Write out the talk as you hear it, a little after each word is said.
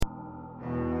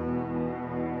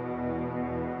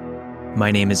My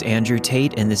name is Andrew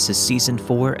Tate, and this is Season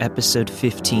 4, Episode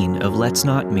 15 of Let's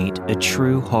Not Meet, a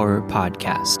true horror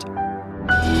podcast.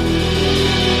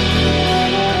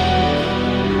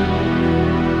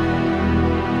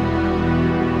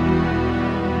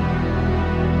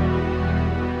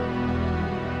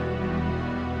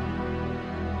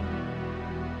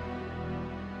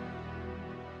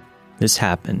 This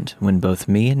happened when both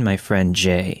me and my friend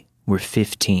Jay were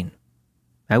 15.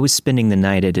 I was spending the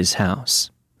night at his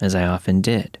house, as I often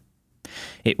did.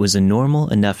 It was a normal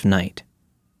enough night.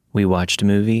 We watched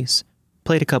movies,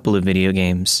 played a couple of video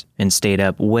games, and stayed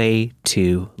up way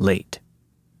too late.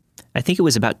 I think it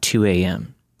was about 2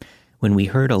 a.m. when we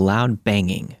heard a loud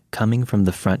banging coming from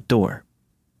the front door.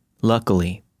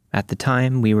 Luckily, at the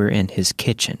time we were in his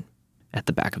kitchen at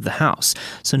the back of the house,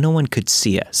 so no one could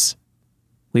see us.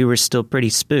 We were still pretty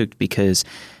spooked because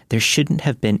there shouldn't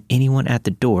have been anyone at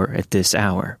the door at this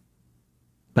hour.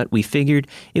 But we figured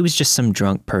it was just some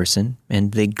drunk person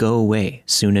and they'd go away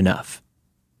soon enough.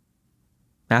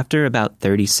 After about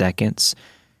 30 seconds,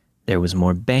 there was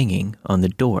more banging on the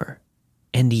door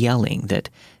and yelling that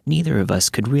neither of us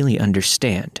could really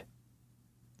understand.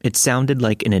 It sounded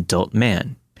like an adult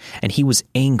man, and he was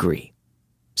angry,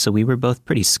 so we were both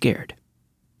pretty scared.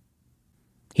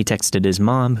 He texted his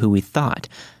mom, who we thought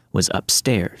was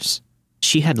upstairs.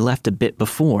 She had left a bit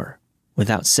before,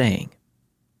 without saying.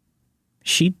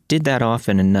 She did that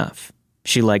often enough.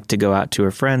 She liked to go out to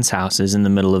her friends' houses in the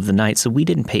middle of the night, so we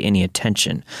didn't pay any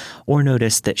attention or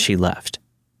notice that she left.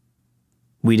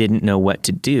 We didn't know what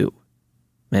to do,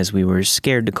 as we were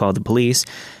scared to call the police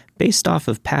based off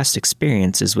of past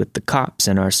experiences with the cops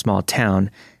in our small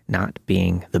town not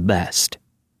being the best.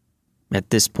 At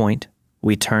this point,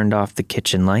 we turned off the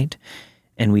kitchen light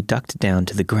and we ducked down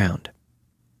to the ground.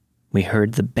 We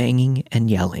heard the banging and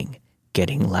yelling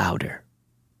getting louder.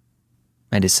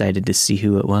 I decided to see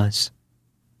who it was,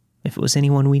 if it was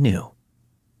anyone we knew.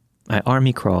 I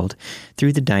army crawled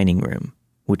through the dining room,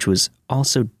 which was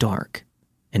also dark,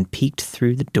 and peeked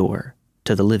through the door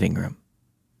to the living room,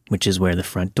 which is where the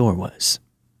front door was.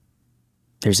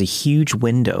 There's a huge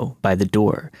window by the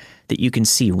door that you can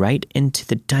see right into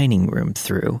the dining room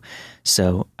through,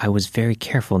 so I was very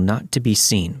careful not to be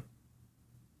seen.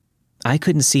 I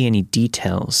couldn't see any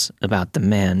details about the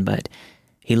man, but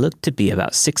he looked to be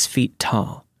about 6 feet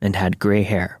tall and had gray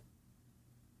hair.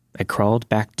 I crawled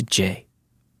back to Jay,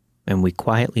 and we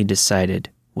quietly decided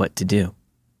what to do.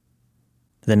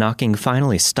 The knocking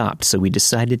finally stopped, so we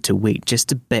decided to wait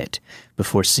just a bit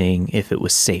before seeing if it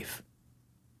was safe.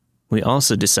 We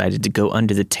also decided to go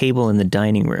under the table in the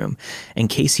dining room in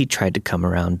case he tried to come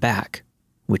around back,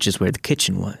 which is where the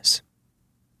kitchen was.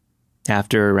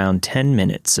 After around 10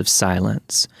 minutes of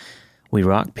silence, we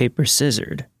rock, paper,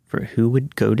 scissored for who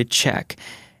would go to check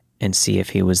and see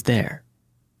if he was there.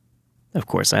 Of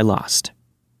course, I lost.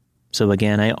 So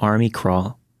again, I army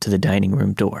crawl to the dining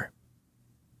room door.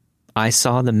 I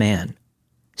saw the man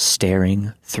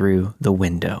staring through the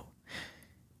window,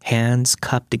 hands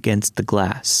cupped against the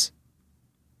glass.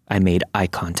 I made eye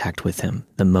contact with him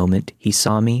the moment he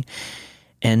saw me,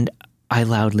 and I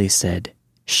loudly said,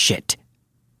 "Shit,"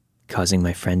 causing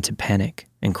my friend to panic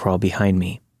and crawl behind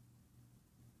me.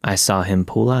 I saw him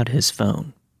pull out his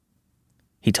phone.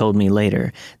 He told me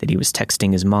later that he was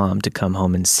texting his mom to come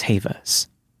home and save us.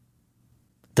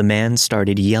 The man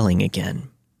started yelling again,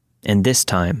 and this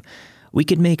time we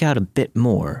could make out a bit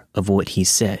more of what he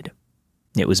said.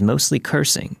 It was mostly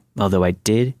cursing, although I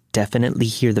did definitely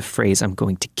hear the phrase "I'm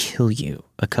going to kill you"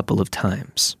 a couple of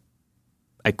times.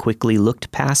 I quickly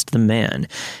looked past the man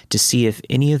to see if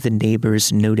any of the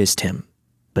neighbors noticed him,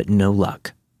 but no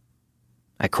luck.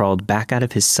 I crawled back out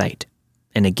of his sight,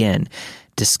 and again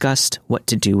discussed what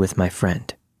to do with my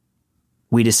friend.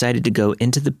 We decided to go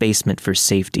into the basement for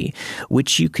safety,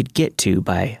 which you could get to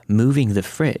by moving the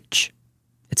fridge.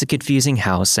 It's a confusing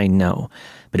house, I know,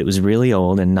 but it was really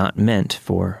old and not meant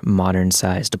for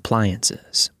modern-sized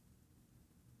appliances.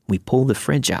 We pull the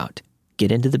fridge out,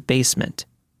 get into the basement,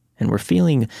 and we're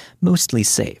feeling mostly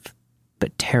safe,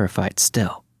 but terrified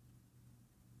still.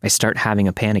 I start having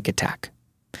a panic attack,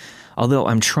 although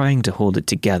I'm trying to hold it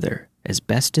together as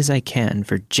best as I can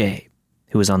for Jay,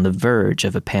 who is on the verge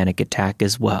of a panic attack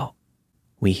as well.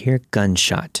 We hear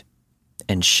gunshot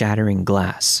and shattering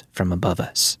glass from above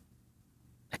us.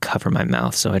 I cover my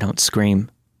mouth so I don't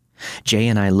scream. Jay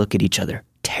and I look at each other,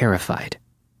 terrified.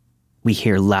 We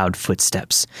hear loud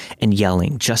footsteps and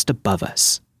yelling just above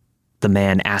us, the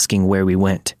man asking where we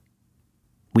went.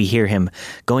 We hear him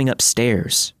going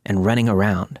upstairs and running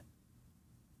around.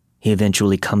 He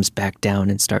eventually comes back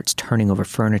down and starts turning over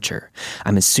furniture,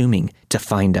 I'm assuming to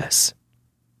find us.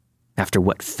 After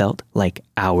what felt like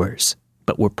hours,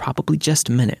 But we're probably just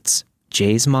minutes.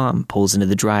 Jay's mom pulls into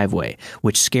the driveway,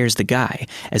 which scares the guy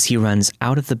as he runs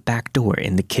out of the back door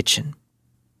in the kitchen.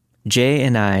 Jay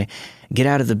and I get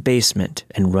out of the basement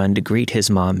and run to greet his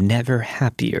mom, never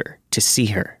happier to see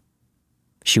her.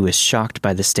 She was shocked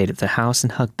by the state of the house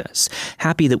and hugged us,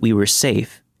 happy that we were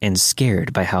safe and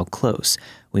scared by how close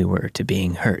we were to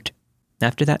being hurt.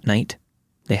 After that night,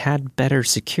 they had better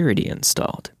security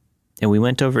installed, and we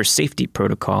went over safety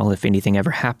protocol if anything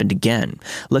ever happened again.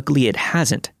 Luckily, it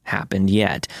hasn't happened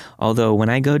yet, although when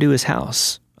I go to his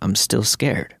house, I'm still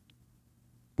scared.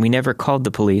 We never called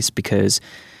the police because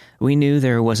we knew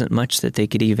there wasn't much that they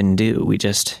could even do. We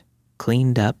just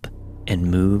cleaned up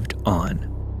and moved on.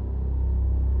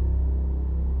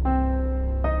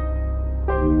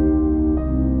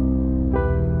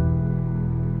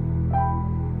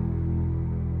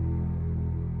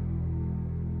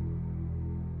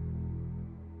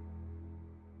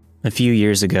 A few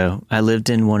years ago, I lived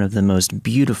in one of the most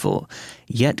beautiful,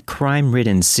 yet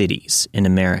crime-ridden cities in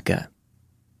America.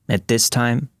 At this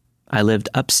time, I lived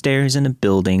upstairs in a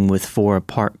building with 4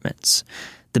 apartments.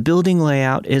 The building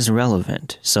layout is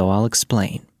relevant, so I'll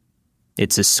explain.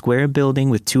 It's a square building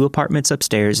with 2 apartments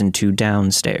upstairs and 2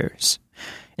 downstairs.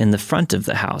 In the front of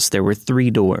the house, there were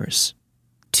 3 doors.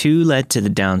 2 led to the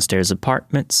downstairs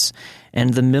apartments,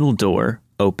 and the middle door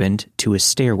opened to a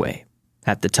stairway.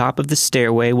 At the top of the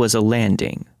stairway was a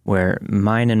landing where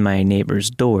mine and my neighbor's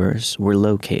doors were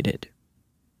located.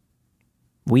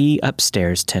 We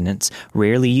upstairs tenants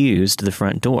rarely used the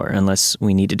front door unless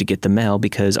we needed to get the mail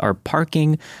because our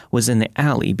parking was in the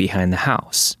alley behind the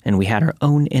house and we had our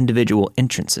own individual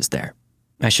entrances there.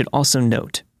 I should also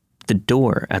note, the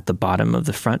door at the bottom of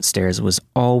the front stairs was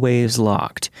always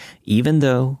locked, even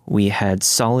though we had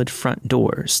solid front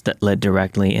doors that led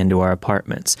directly into our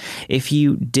apartments. If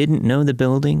you didn't know the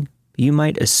building, you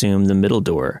might assume the middle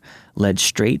door led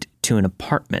straight to an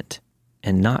apartment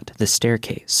and not the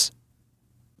staircase.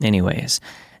 Anyways,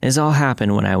 this all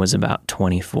happened when I was about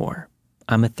 24.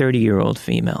 I'm a 30-year-old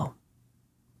female.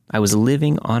 I was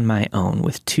living on my own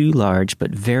with 2 large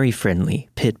but very friendly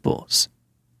pit bulls.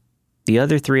 The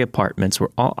other 3 apartments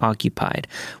were all occupied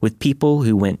with people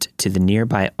who went to the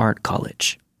nearby art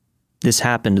college. This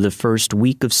happened the first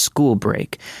week of school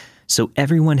break, so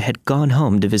everyone had gone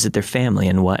home to visit their family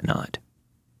and whatnot.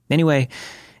 Anyway,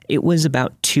 it was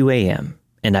about 2 a.m.,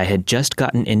 and I had just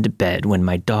gotten into bed when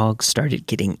my dog started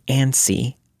getting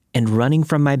antsy and running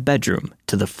from my bedroom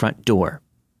to the front door.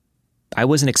 I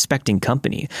wasn't expecting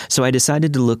company, so I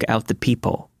decided to look out the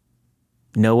peephole.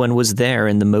 No one was there,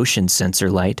 and the motion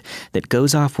sensor light that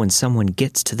goes off when someone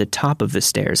gets to the top of the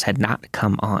stairs had not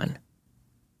come on.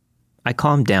 I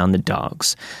calmed down the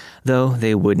dogs, though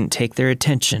they wouldn't take their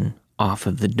attention off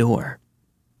of the door.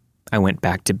 I went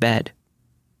back to bed.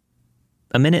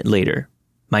 A minute later,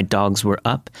 my dogs were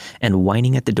up and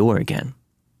whining at the door again.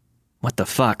 What the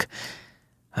fuck?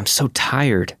 I'm so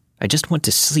tired. I just want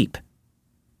to sleep.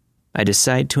 I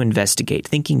decide to investigate,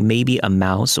 thinking maybe a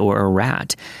mouse or a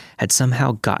rat had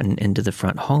somehow gotten into the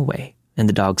front hallway and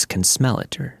the dogs can smell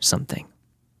it or something.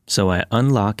 So I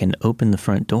unlock and open the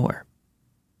front door.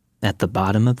 At the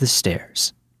bottom of the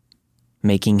stairs,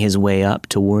 making his way up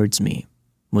towards me,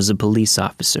 was a police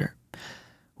officer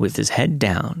with his head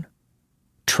down,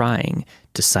 trying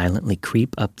to silently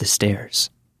creep up the stairs.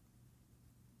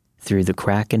 Through the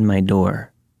crack in my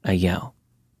door, I yell,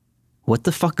 "What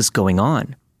the fuck is going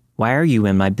on? Why are you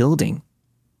in my building?"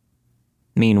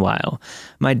 Meanwhile,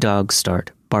 my dogs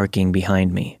start barking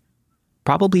behind me,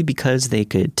 probably because they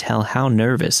could tell how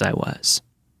nervous I was.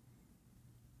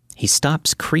 He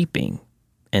stops creeping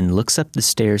and looks up the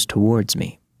stairs towards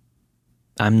me.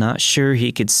 I'm not sure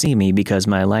he could see me because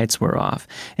my lights were off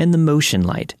and the motion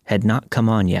light had not come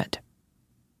on yet.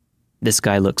 This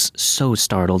guy looks so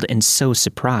startled and so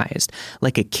surprised,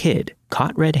 like a kid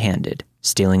caught red-handed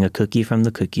stealing a cookie from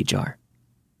the cookie jar.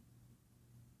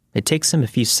 It takes him a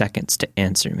few seconds to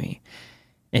answer me,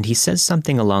 and he says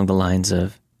something along the lines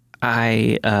of,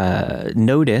 I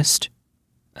noticed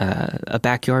a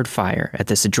backyard fire at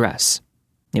this address.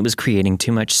 It was creating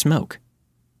too much smoke.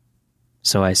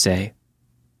 So I say,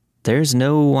 there's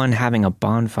no one having a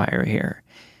bonfire here.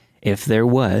 If there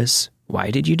was,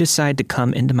 why did you decide to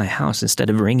come into my house instead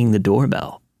of ringing the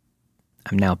doorbell?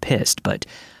 I'm now pissed, but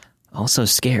also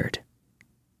scared.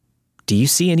 Do you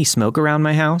see any smoke around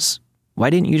my house? Why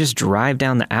didn't you just drive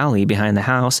down the alley behind the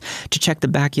house to check the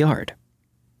backyard?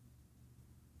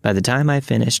 By the time I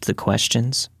finished the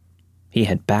questions, he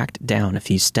had backed down a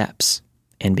few steps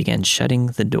and began shutting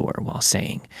the door while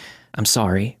saying, I'm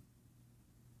sorry.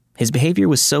 His behavior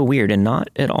was so weird and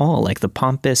not at all like the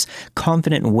pompous,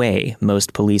 confident way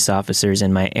most police officers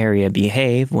in my area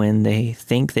behave when they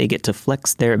think they get to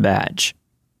flex their badge.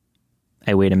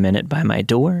 I wait a minute by my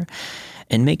door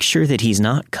and make sure that he's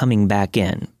not coming back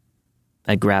in.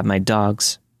 I grab my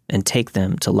dogs and take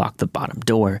them to lock the bottom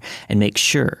door and make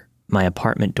sure my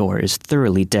apartment door is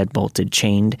thoroughly deadbolted,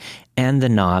 chained, and the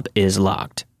knob is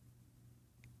locked.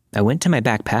 I went to my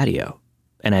back patio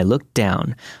and I looked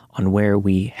down on where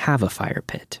we have a fire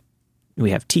pit.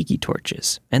 We have tiki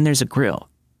torches and there's a grill.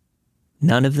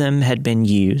 None of them had been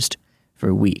used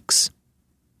for weeks.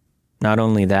 Not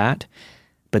only that,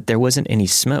 but there wasn't any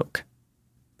smoke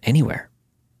anywhere.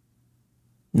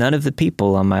 None of the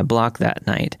people on my block that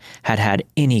night had had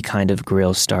any kind of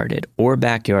grill started or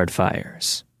backyard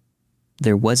fires.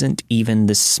 There wasn't even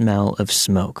the smell of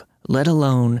smoke, let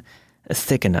alone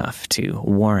thick enough to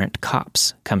warrant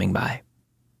cops coming by.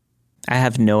 I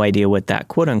have no idea what that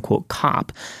quote-unquote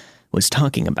cop was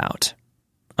talking about.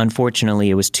 Unfortunately,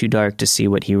 it was too dark to see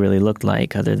what he really looked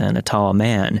like other than a tall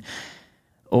man,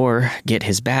 or get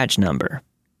his badge number.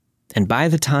 And by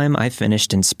the time I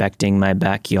finished inspecting my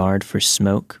backyard for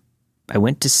smoke, I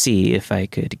went to see if I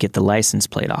could get the license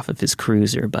plate off of his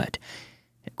cruiser, but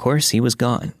of course he was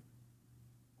gone.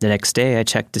 The next day I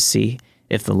checked to see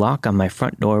if the lock on my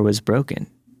front door was broken,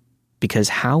 because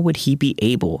how would he be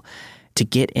able to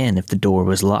get in if the door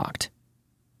was locked?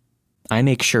 I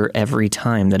make sure every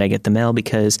time that I get the mail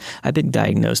because I've been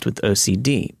diagnosed with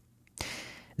OCD.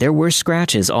 There were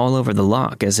scratches all over the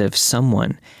lock as if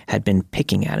someone had been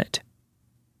picking at it.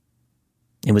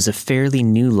 It was a fairly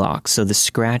new lock, so the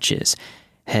scratches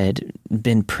had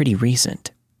been pretty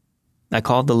recent. I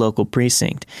called the local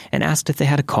precinct and asked if they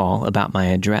had a call about my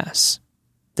address.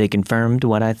 They confirmed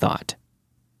what I thought.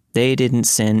 They didn't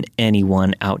send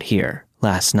anyone out here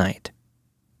last night.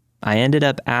 I ended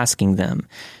up asking them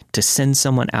to send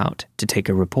someone out to take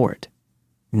a report.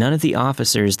 None of the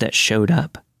officers that showed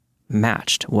up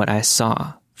matched what I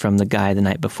saw from the guy the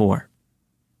night before.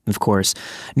 Of course,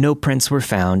 no prints were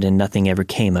found and nothing ever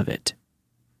came of it.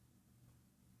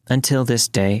 Until this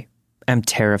day, I'm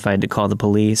terrified to call the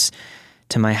police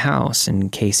to my house in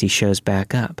case he shows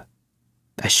back up.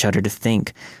 I shudder to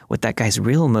think what that guy's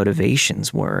real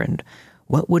motivations were and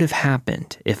what would have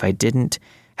happened if I didn't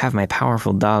have my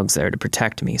powerful dogs there to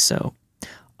protect me. So,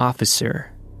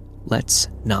 officer, let's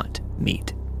not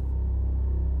meet.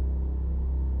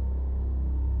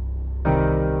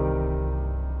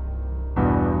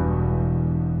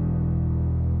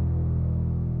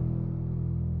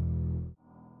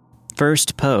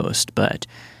 First post, but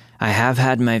I have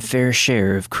had my fair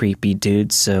share of creepy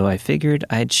dudes, so I figured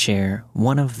I'd share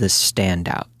one of the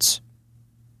standouts.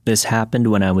 This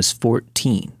happened when I was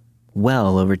 14,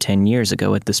 well over 10 years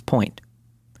ago at this point.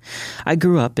 I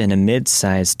grew up in a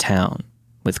mid-sized town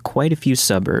with quite a few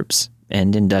suburbs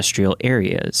and industrial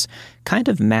areas kind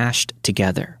of mashed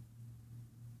together.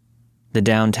 The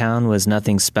downtown was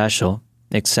nothing special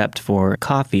except for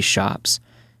coffee shops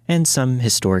and some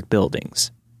historic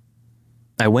buildings.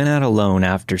 I went out alone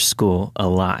after school a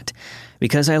lot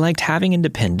because I liked having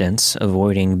independence,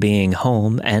 avoiding being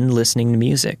home and listening to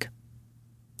music.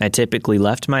 I typically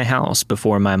left my house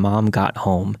before my mom got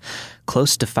home,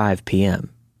 close to 5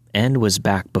 p.m., and was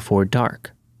back before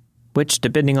dark, which,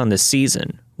 depending on the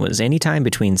season, was any time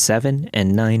between 7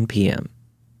 and 9 p.m.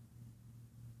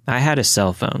 I had a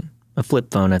cell phone, a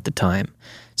flip phone at the time,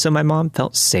 so my mom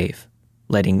felt safe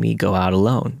letting me go out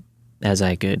alone, as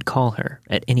I could call her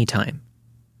at any time.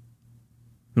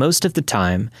 Most of the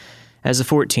time, as a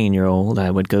 14-year-old, I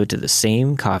would go to the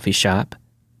same coffee shop,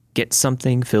 get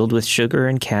something filled with sugar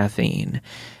and caffeine,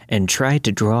 and try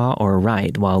to draw or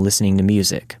write while listening to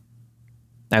music.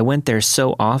 I went there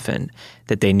so often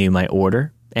that they knew my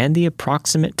order and the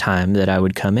approximate time that I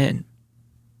would come in.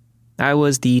 I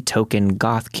was the token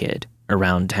goth kid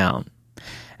around town,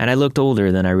 and I looked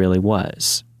older than I really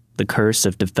was, the curse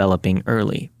of developing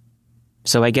early.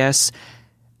 So I guess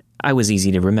I was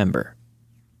easy to remember.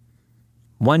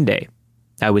 One day,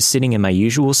 I was sitting in my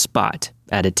usual spot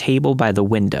at a table by the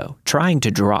window, trying to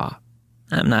draw.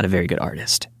 I'm not a very good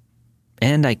artist.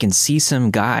 And I can see some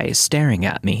guy staring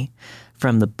at me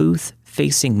from the booth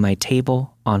facing my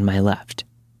table on my left.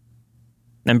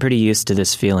 I'm pretty used to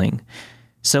this feeling,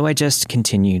 so I just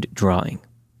continued drawing.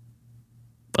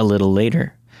 A little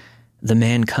later, the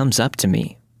man comes up to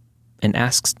me and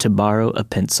asks to borrow a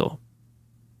pencil.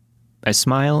 I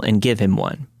smile and give him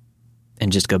one,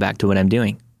 and just go back to what I'm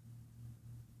doing.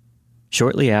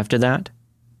 Shortly after that,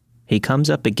 he comes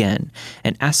up again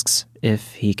and asks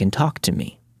if he can talk to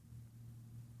me.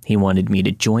 He wanted me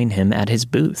to join him at his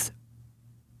booth.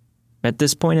 At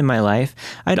this point in my life,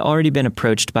 I'd already been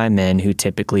approached by men who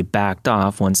typically backed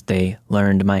off once they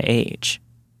learned my age.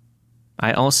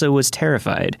 I also was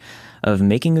terrified of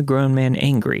making a grown man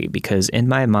angry because in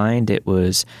my mind it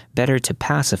was better to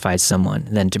pacify someone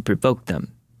than to provoke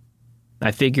them.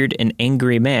 I figured an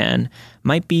angry man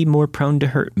might be more prone to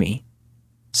hurt me,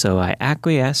 so I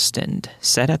acquiesced and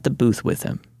sat at the booth with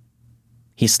him.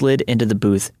 He slid into the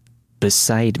booth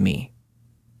beside me,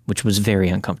 which was very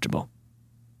uncomfortable,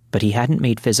 but he hadn't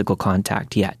made physical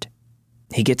contact yet.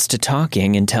 He gets to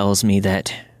talking and tells me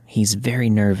that he's very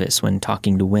nervous when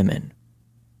talking to women,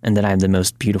 and that I'm the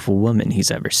most beautiful woman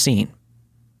he's ever seen.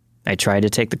 I try to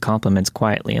take the compliments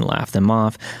quietly and laugh them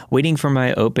off, waiting for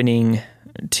my opening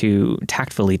to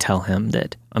tactfully tell him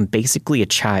that I'm basically a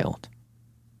child.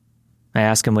 I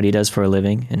ask him what he does for a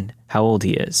living and how old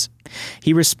he is.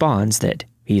 He responds that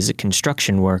he's a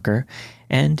construction worker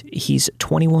and he's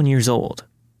 21 years old.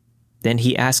 Then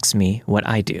he asks me what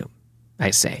I do.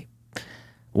 I say,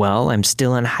 well, I'm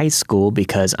still in high school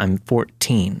because I'm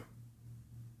 14.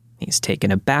 He's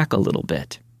taken aback a little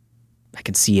bit. I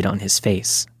can see it on his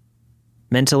face.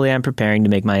 Mentally, I'm preparing to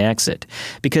make my exit,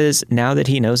 because now that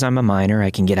he knows I'm a minor, I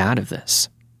can get out of this.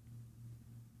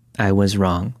 I was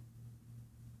wrong.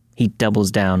 He doubles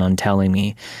down on telling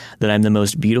me that I'm the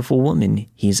most beautiful woman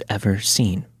he's ever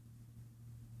seen.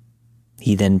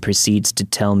 He then proceeds to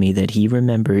tell me that he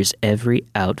remembers every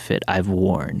outfit I've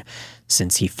worn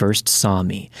since he first saw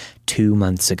me 2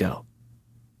 months ago.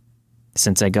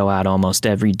 Since I go out almost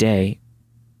every day,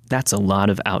 that's a lot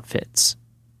of outfits.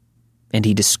 And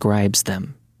he describes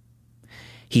them.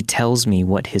 He tells me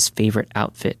what his favorite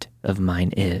outfit of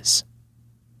mine is.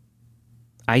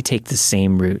 I take the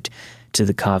same route to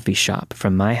the coffee shop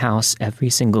from my house every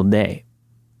single day,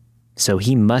 so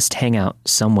he must hang out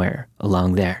somewhere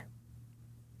along there.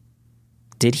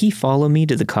 Did he follow me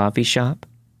to the coffee shop?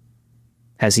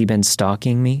 Has he been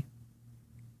stalking me?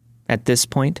 At this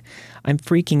point, I'm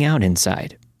freaking out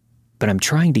inside, but I'm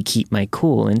trying to keep my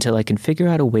cool until I can figure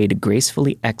out a way to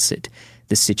gracefully exit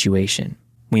the situation.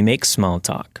 We make small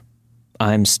talk.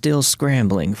 I'm still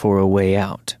scrambling for a way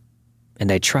out,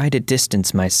 and I try to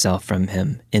distance myself from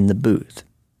him in the booth.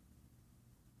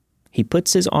 He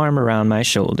puts his arm around my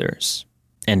shoulders,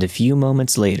 and a few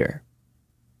moments later,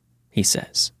 he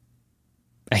says,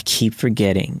 I keep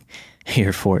forgetting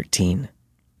you're 14.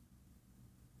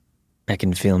 I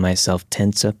can feel myself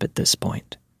tense up at this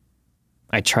point.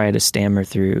 I try to stammer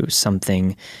through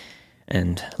something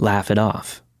and laugh it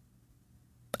off.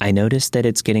 I notice that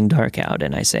it's getting dark out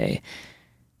and I say,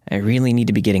 I really need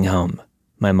to be getting home.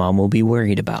 My mom will be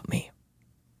worried about me.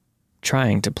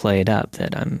 Trying to play it up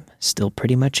that I'm still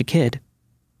pretty much a kid.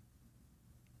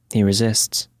 He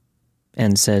resists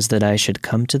and says that I should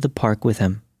come to the park with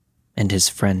him and his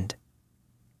friend.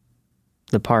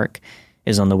 The park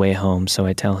is on the way home, so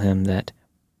I tell him that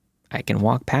I can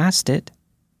walk past it,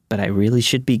 but I really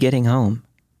should be getting home.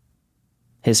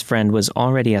 His friend was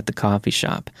already at the coffee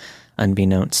shop,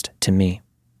 unbeknownst to me,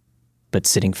 but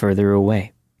sitting further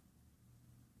away.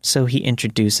 So he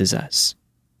introduces us,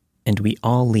 and we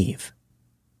all leave.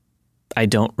 I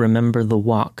don't remember the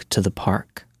walk to the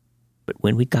park, but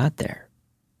when we got there,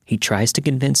 he tries to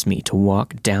convince me to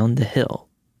walk down the hill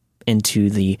into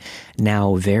the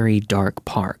now very dark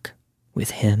park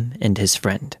with him and his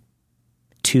friend,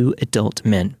 2 adult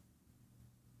men.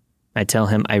 I tell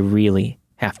him I really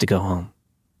have to go home,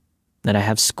 that I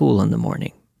have school in the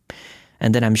morning,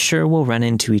 and that I'm sure we'll run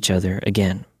into each other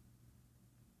again.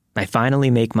 I finally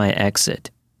make my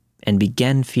exit and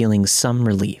begin feeling some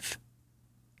relief.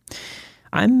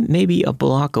 I'm maybe a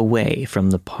block away from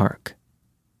the park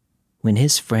when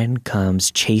his friend comes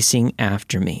chasing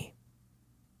after me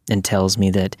and tells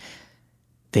me that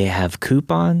they have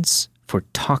coupons for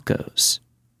tacos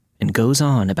and goes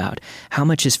on about how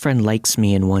much his friend likes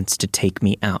me and wants to take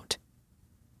me out.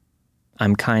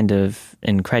 I'm kind of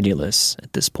incredulous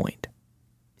at this point.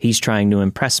 He's trying to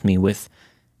impress me with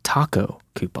taco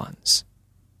coupons.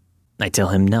 I tell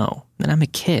him no, that I'm a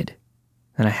kid,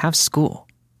 and I have school.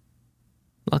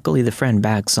 Luckily, the friend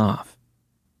backs off,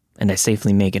 and I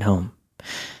safely make it home.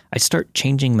 I start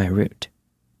changing my route.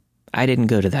 I didn't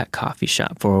go to that coffee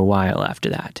shop for a while after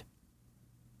that.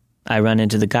 I run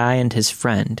into the guy and his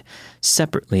friend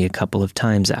separately a couple of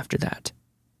times after that.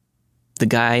 The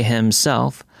guy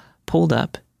himself pulled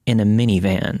up in a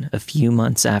minivan a few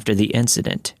months after the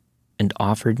incident and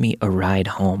offered me a ride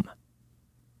home.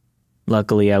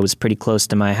 Luckily, I was pretty close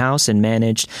to my house and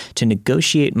managed to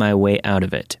negotiate my way out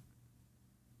of it.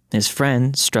 His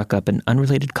friend struck up an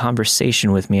unrelated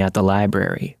conversation with me at the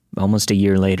library almost a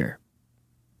year later.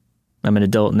 I'm an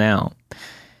adult now,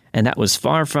 And that was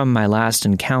far from my last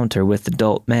encounter with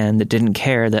adult men that didn't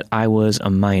care that I was a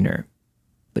minor.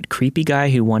 But creepy guy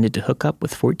who wanted to hook up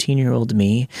with 14-year-old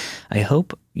me, I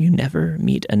hope you never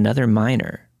meet another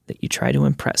minor that you try to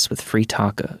impress with free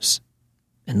tacos.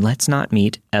 And let's not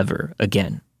meet ever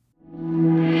again.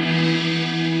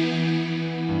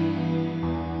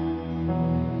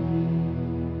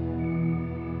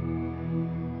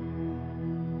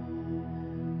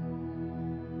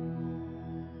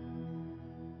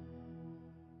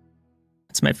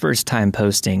 It's my first time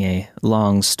posting a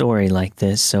long story like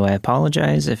this, so I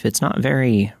apologize if it's not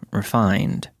very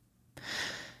refined.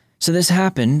 So this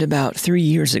happened about 3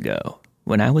 years ago,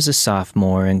 when I was a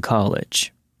sophomore in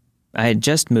college. I had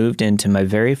just moved into my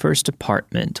very first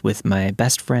apartment with my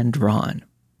best friend Ron.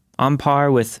 On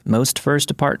par with most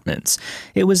first apartments,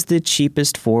 it was the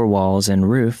cheapest 4 walls and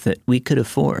roof that we could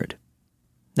afford.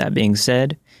 That being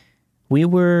said, we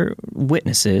were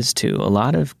witnesses to a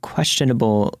lot of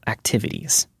questionable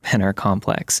activities in our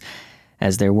complex,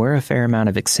 as there were a fair amount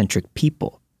of eccentric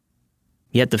people.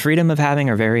 Yet the freedom of having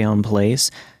our very own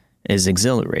place is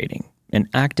exhilarating and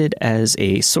acted as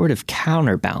a sort of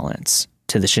counterbalance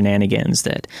to the shenanigans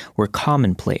that were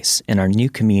commonplace in our new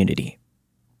community.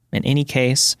 In any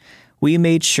case, we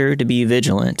made sure to be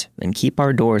vigilant and keep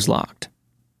our doors locked.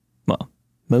 Well,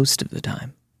 most of the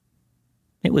time.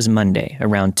 It was Monday,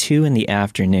 around 2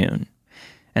 p.m,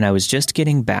 and I was just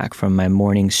getting back from my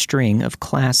morning string of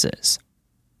classes.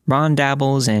 Ron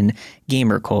dabbles in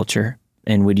gamer culture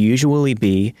and would usually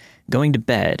be going to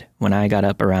bed when I got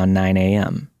up around 9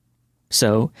 a.m.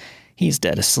 So, he's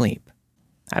dead asleep.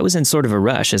 I was in sort of a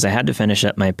rush as I had to finish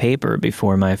up my paper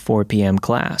before my 4 p.m.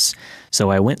 class,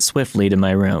 so I went swiftly to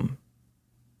my room.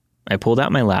 I pulled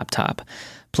out my laptop,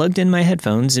 plugged in my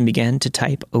headphones, and began to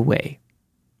type away.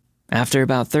 After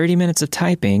about 30 minutes of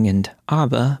typing and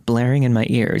ABBA blaring in my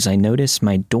ears, I noticed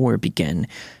my door begin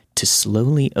to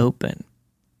slowly open.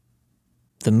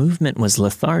 The movement was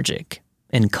lethargic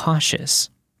and cautious,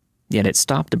 yet it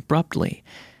stopped abruptly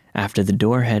after the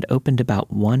door had opened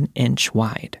about 1 inch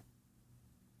wide.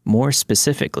 More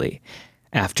specifically,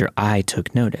 after I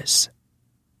took notice.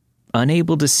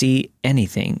 Unable to see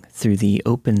anything through the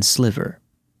open sliver,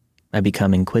 I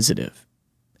become inquisitive.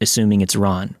 Assuming it's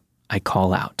Ron, I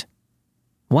call out.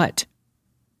 What?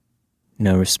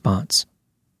 No response.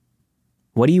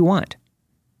 What do you want?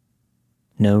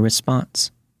 No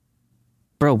response.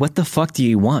 Bro, what the fuck do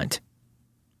you want?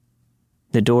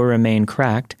 The door remained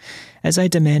cracked as I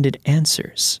demanded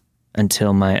answers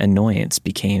until my annoyance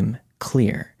became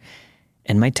clear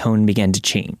and my tone began to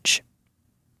change.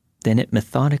 Then it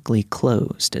methodically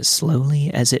closed as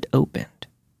slowly as it opened.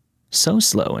 So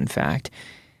slow, in fact,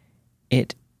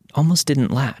 it almost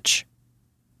didn't latch.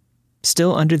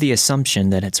 Still under the assumption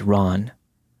that it's Ron,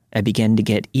 I began to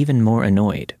get even more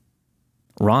annoyed.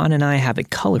 Ron and I have a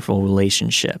colorful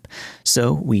relationship,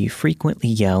 so we frequently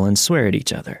yell and swear at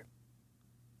each other.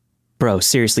 Bro,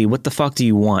 seriously, what the fuck do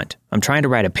you want? I'm trying to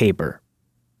write a paper.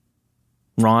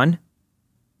 Ron?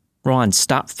 Ron,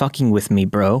 stop fucking with me,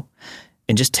 bro,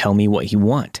 and just tell me what you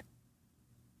want.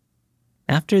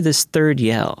 After this third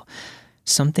yell,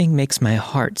 something makes my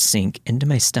heart sink into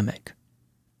my stomach.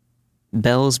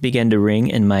 Bells begin to ring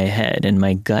in my head, and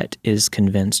my gut is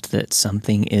convinced that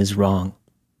something is wrong.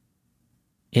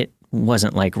 It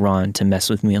wasn't like Ron to mess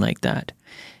with me like that,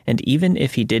 and even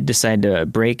if he did decide to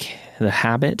break the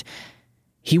habit,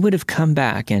 he would have come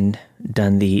back and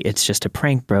done the "it's just a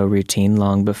prank, bro" routine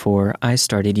long before I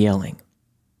started yelling.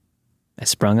 I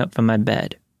sprung up from my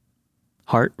bed,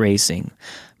 heart racing,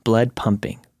 blood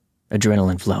pumping,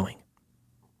 adrenaline flowing.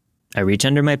 I reach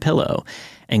under my pillow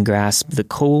and grasp the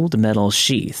cold metal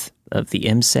sheath of the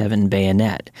M7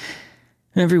 bayonet.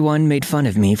 Everyone made fun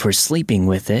of me for sleeping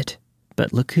with it,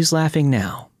 but look who's laughing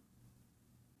now.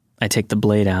 I take the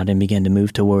blade out and begin to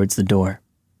move towards the door,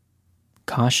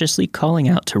 cautiously calling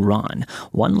out to Ron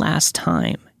one last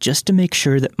time just to make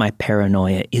sure that my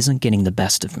paranoia isn't getting the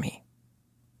best of me.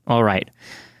 All right,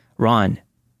 Ron,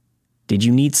 did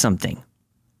you need something?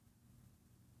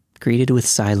 Greeted with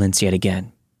silence yet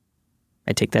again.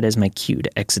 I take that as my cue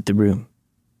to exit the room.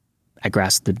 I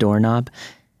grasp the doorknob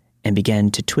and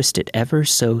begin to twist it ever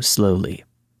so slowly,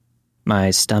 my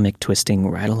stomach twisting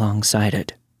right alongside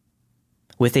it.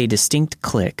 With a distinct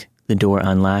click, the door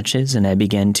unlatches and I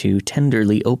begin to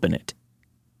tenderly open it.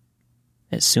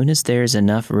 As soon as there's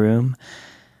enough room,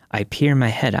 I peer my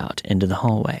head out into the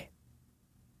hallway.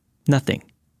 Nothing.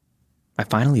 I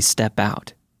finally step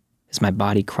out as my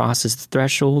body crosses the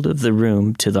threshold of the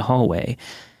room to the hallway,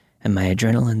 and my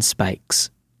adrenaline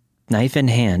spikes. Knife in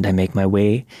hand, I make my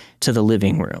way to the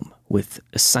living room with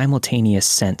a simultaneous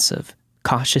sense of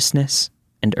cautiousness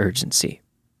and urgency.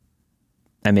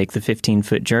 I make the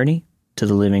 15-foot journey to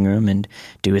the living room and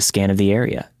do a scan of the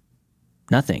area.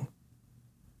 Nothing.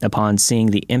 Upon seeing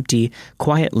the empty,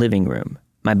 quiet living room,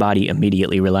 my body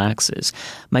immediately relaxes.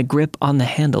 My grip on the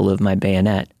handle of my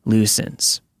bayonet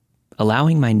loosens,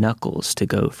 allowing my knuckles to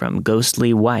go from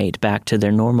ghostly white back to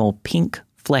their normal pink,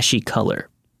 fleshy color.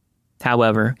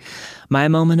 However, my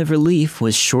moment of relief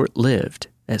was short-lived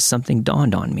as something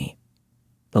dawned on me.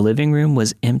 The living room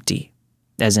was empty,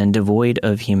 as in devoid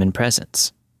of human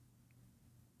presence.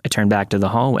 I turn back to the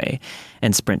hallway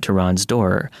and sprint to Ron's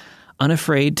door,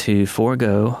 unafraid to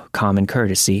forego common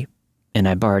courtesy, and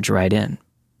I barge right in.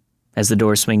 As the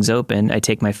door swings open, I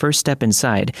take my first step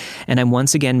inside, and I'm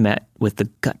once again met with the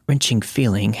gut-wrenching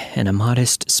feeling and a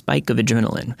modest spike of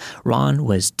adrenaline. Ron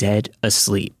was dead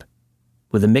asleep.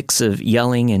 With a mix of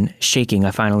yelling and shaking,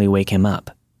 I finally wake him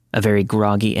up. A very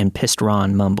groggy and pissed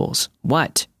Ron mumbles,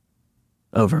 "What?"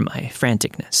 over my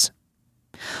franticness.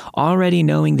 Already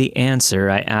knowing the answer,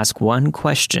 I ask one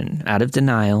question out of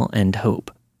denial and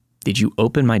hope. "Did you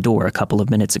open my door a couple of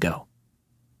minutes ago?"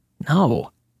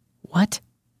 "No." "What?"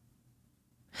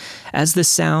 As the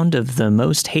sound of the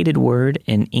most hated word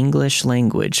in English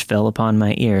language fell upon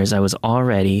my ears, I was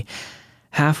already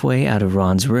halfway out of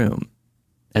Ron's room.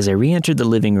 As I re-entered the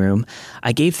living room,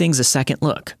 I gave things a second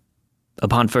look.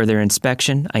 Upon further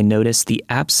inspection, I noticed the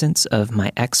absence of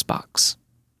my Xbox,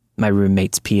 my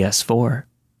roommate's PS4,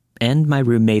 and my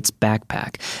roommate's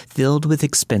backpack filled with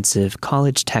expensive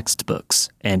college textbooks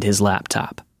and his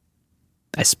laptop.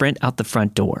 I sprint out the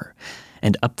front door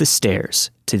and up the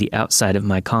stairs to the outside of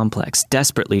my complex,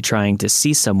 desperately trying to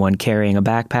see someone carrying a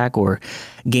backpack or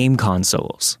game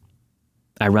consoles.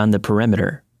 I run the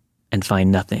perimeter and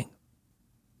find nothing.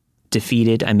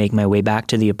 Defeated, I make my way back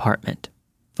to the apartment,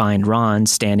 find Ron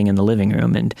standing in the living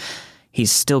room, and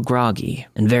he's still groggy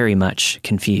and very much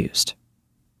confused.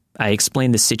 I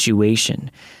explain the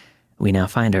situation we now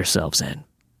find ourselves in.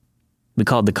 We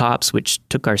called the cops, which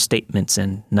took our statements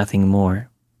and nothing more.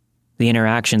 The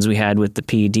interactions we had with the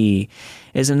PD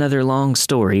is another long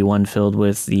story, one filled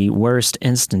with the worst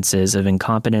instances of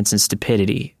incompetence and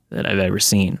stupidity that I've ever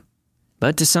seen.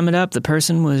 But to sum it up, the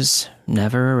person was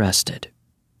never arrested.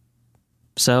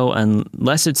 So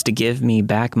unless it's to give me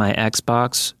back my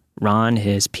Xbox, Ron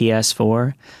his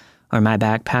PS4, or my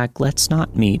backpack, let's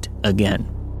not meet again.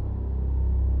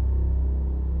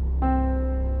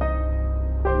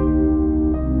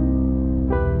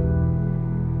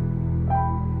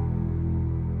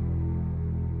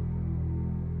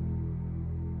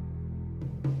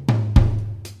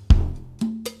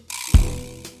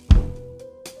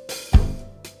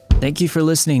 Thank you for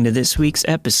listening to this week's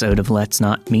episode of Let's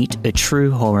Not Meet, a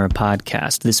true horror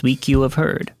podcast. This week you have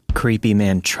heard, Creepy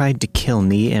Man tried to kill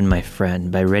me and my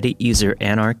friend by Reddit user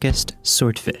Anarchist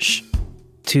Swordfish.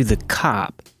 To the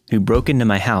cop who broke into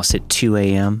my house at 2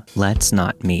 a.m., let's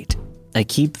not meet. I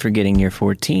keep forgetting you're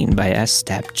 14 by S.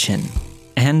 Stapchin.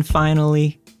 And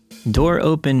finally, door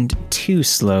opened too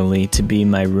slowly to be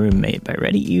my roommate by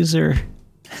Reddit user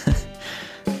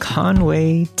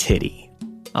Conway Titty.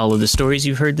 All of the stories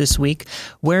you've heard this week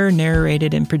were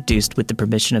narrated and produced with the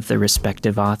permission of their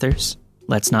respective authors.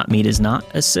 Let's Not Meet is not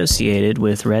associated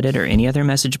with Reddit or any other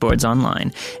message boards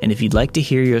online, and if you'd like to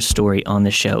hear your story on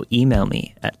the show, email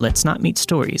me at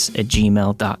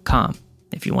letsnotmeetstories@gmail.com.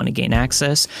 If you want to gain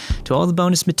access to all the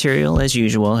bonus material, as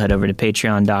usual, head over to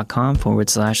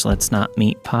patreon.com/Let's Not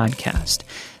Meet podcast.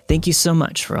 Thank you so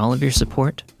much for all of your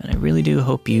support, and I really do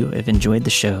hope you have enjoyed the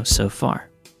show so far.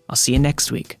 I'll see you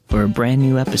next week for a brand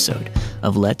new episode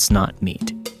of Let's Not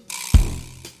Meet.